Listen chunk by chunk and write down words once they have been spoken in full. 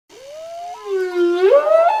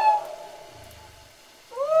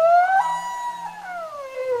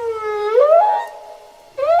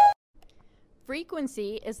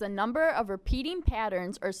frequency is the number of repeating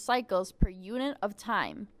patterns or cycles per unit of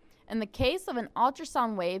time. In the case of an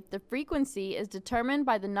ultrasound wave, the frequency is determined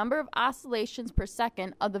by the number of oscillations per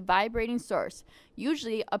second of the vibrating source,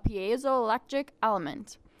 usually a piezoelectric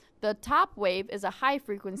element. The top wave is a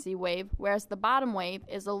high-frequency wave, whereas the bottom wave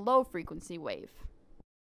is a low-frequency wave.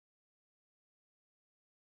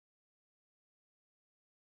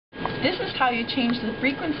 This is how you change the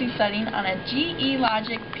frequency setting on a GE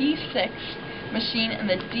Logic P6 machine in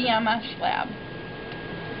the DMS lab.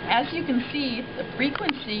 As you can see, the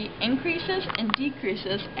frequency increases and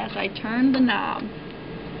decreases as I turn the knob.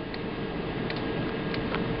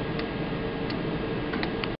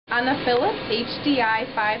 On the Philips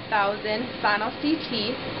HDI 5000 Sono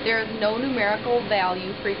CT, there is no numerical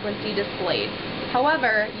value frequency displayed.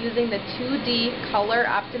 However, using the 2D color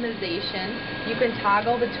optimization, you can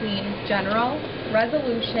toggle between general,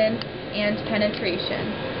 resolution, and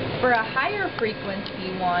penetration. For a higher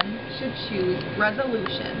frequency, one should choose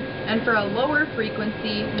resolution, and for a lower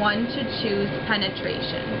frequency, one should choose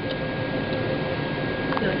penetration.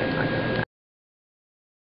 I feel like I'm talking about that.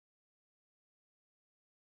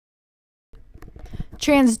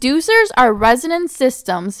 Transducers are resonant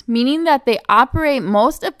systems, meaning that they operate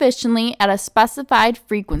most efficiently at a specified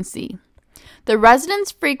frequency. The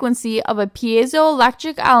resonance frequency of a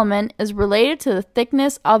piezoelectric element is related to the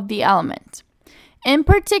thickness of the element. In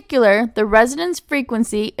particular, the resonance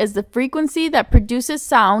frequency is the frequency that produces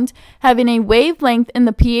sound having a wavelength in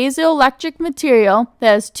the piezoelectric material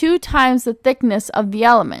that is 2 times the thickness of the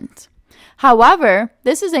element. However,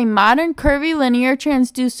 this is a modern curvilinear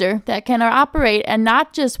transducer that can operate at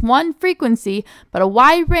not just one frequency, but a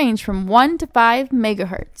wide range from 1 to 5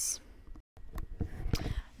 megahertz.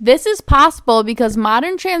 This is possible because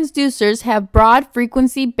modern transducers have broad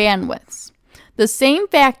frequency bandwidths. The same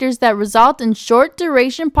factors that result in short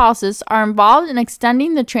duration pulses are involved in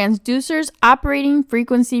extending the transducer's operating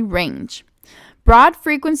frequency range. Broad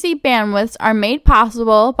frequency bandwidths are made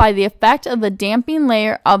possible by the effect of the damping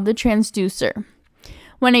layer of the transducer.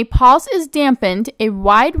 When a pulse is dampened, a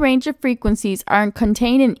wide range of frequencies are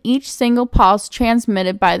contained in each single pulse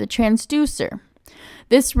transmitted by the transducer.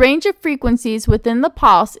 This range of frequencies within the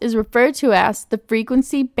pulse is referred to as the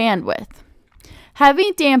frequency bandwidth.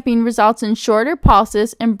 Heavy damping results in shorter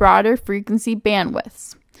pulses and broader frequency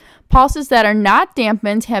bandwidths. Pulses that are not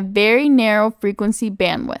dampened have very narrow frequency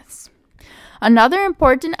bandwidths. Another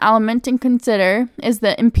important element to consider is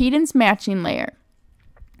the impedance matching layer.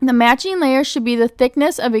 The matching layer should be the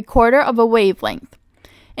thickness of 1/4 of a wavelength.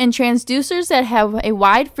 In transducers that have a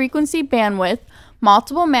wide frequency bandwidth,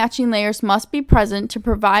 multiple matching layers must be present to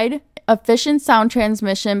provide efficient sound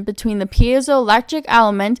transmission between the piezoelectric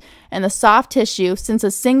element and the soft tissue, since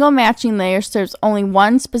a single matching layer serves only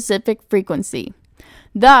one specific frequency.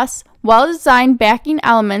 Thus, well-designed backing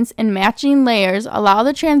elements and matching layers allow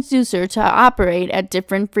the transducer to operate at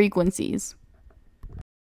different frequencies.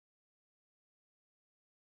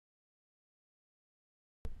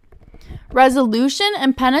 Resolution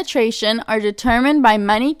and penetration are determined by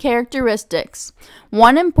many characteristics,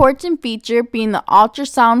 one important feature being the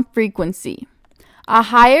ultrasound frequency. A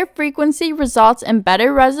higher frequency results in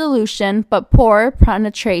better resolution but poorer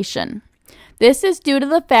penetration. This is due to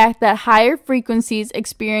the fact that higher frequencies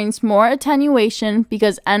experience more attenuation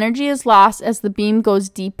because energy is lost as the beam goes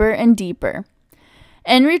deeper and deeper.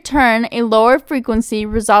 In return, a lower frequency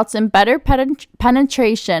results in better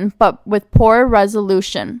penetration but with poorer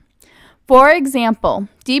resolution. For example,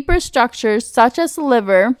 deeper structures such as the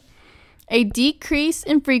liver, a decrease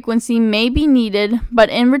in frequency may be needed, but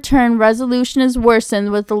in return resolution is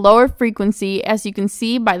worsened with the lower frequency, as you can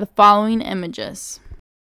see by the following images.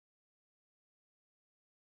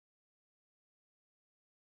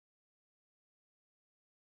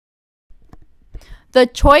 The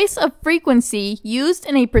choice of frequency used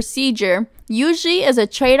in a procedure usually is a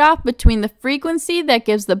trade-off between the frequency that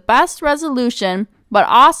gives the best resolution but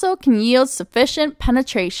also can yield sufficient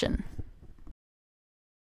penetration.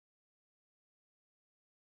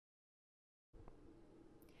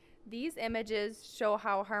 These images show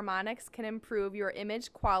how harmonics can improve your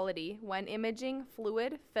image quality when imaging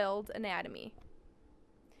fluid-filled anatomy.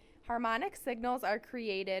 Harmonic signals are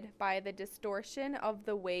created by the distortion of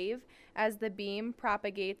the wave as the beam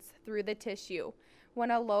propagates through the tissue. When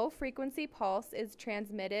a low-frequency pulse is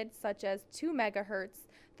transmitted, such as 2 megahertz,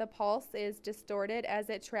 the pulse is distorted as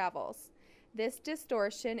it travels. This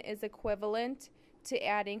distortion is equivalent to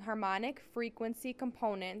adding harmonic frequency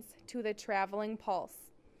components to the traveling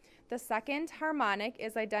pulse. The second harmonic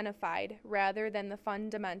is identified rather than the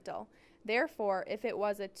fundamental. Therefore, if it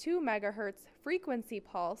was a 2 megahertz frequency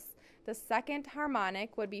pulse, the second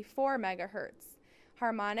harmonic would be 4 megahertz.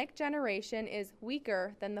 Harmonic generation is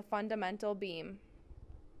weaker than the fundamental beam.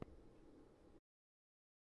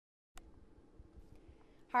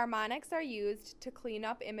 Harmonics are used to clean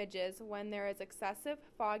up images when there is excessive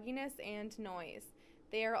fogginess and noise.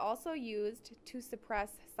 They are also used to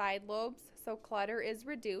suppress side lobes so clutter is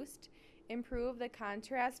reduced, improve the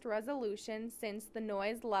contrast resolution since the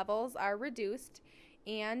noise levels are reduced,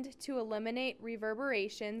 and to eliminate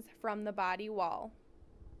reverberations from the body wall.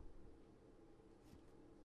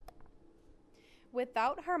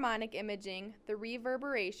 Without harmonic imaging, the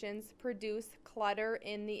reverberations produce clutter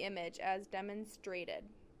in the image as demonstrated.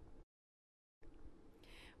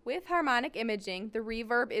 With harmonic imaging, the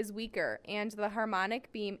reverb is weaker and the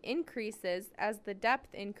harmonic beam increases as the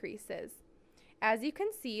depth increases. As you can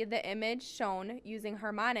see, the image shown using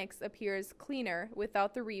harmonics appears cleaner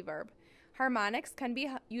without the reverb. Harmonics can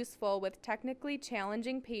be useful with technically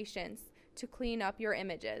challenging patients to clean up your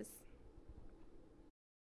images.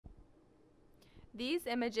 These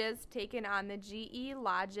images taken on the GE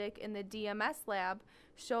Logic in the DMS lab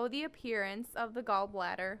show the appearance of the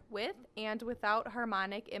gallbladder with and without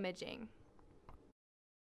harmonic imaging.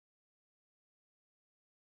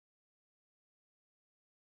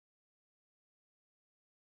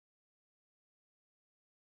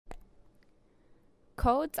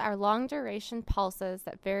 Codes are long-duration pulses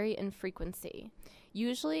that vary in frequency.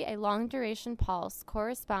 Usually, a long-duration pulse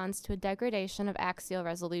corresponds to a degradation of axial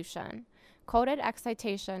resolution. Coded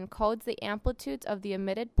excitation codes the amplitudes of the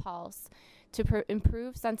emitted pulse to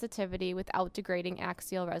improve sensitivity without degrading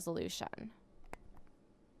axial resolution.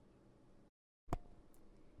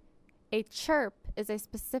 A chirp is a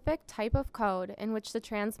specific type of code in which the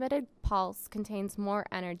transmitted pulse contains more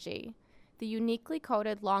energy. The uniquely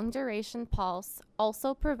coded long-duration pulse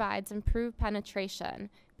also provides improved penetration.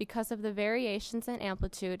 Because of the variations in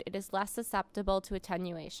amplitude, it is less susceptible to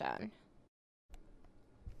attenuation.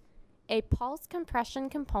 A pulse compression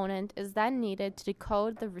component is then needed to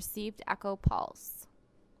decode the received echo pulse.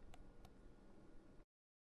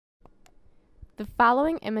 The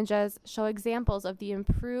following images show examples of the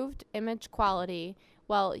improved image quality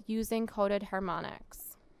while using coded harmonics.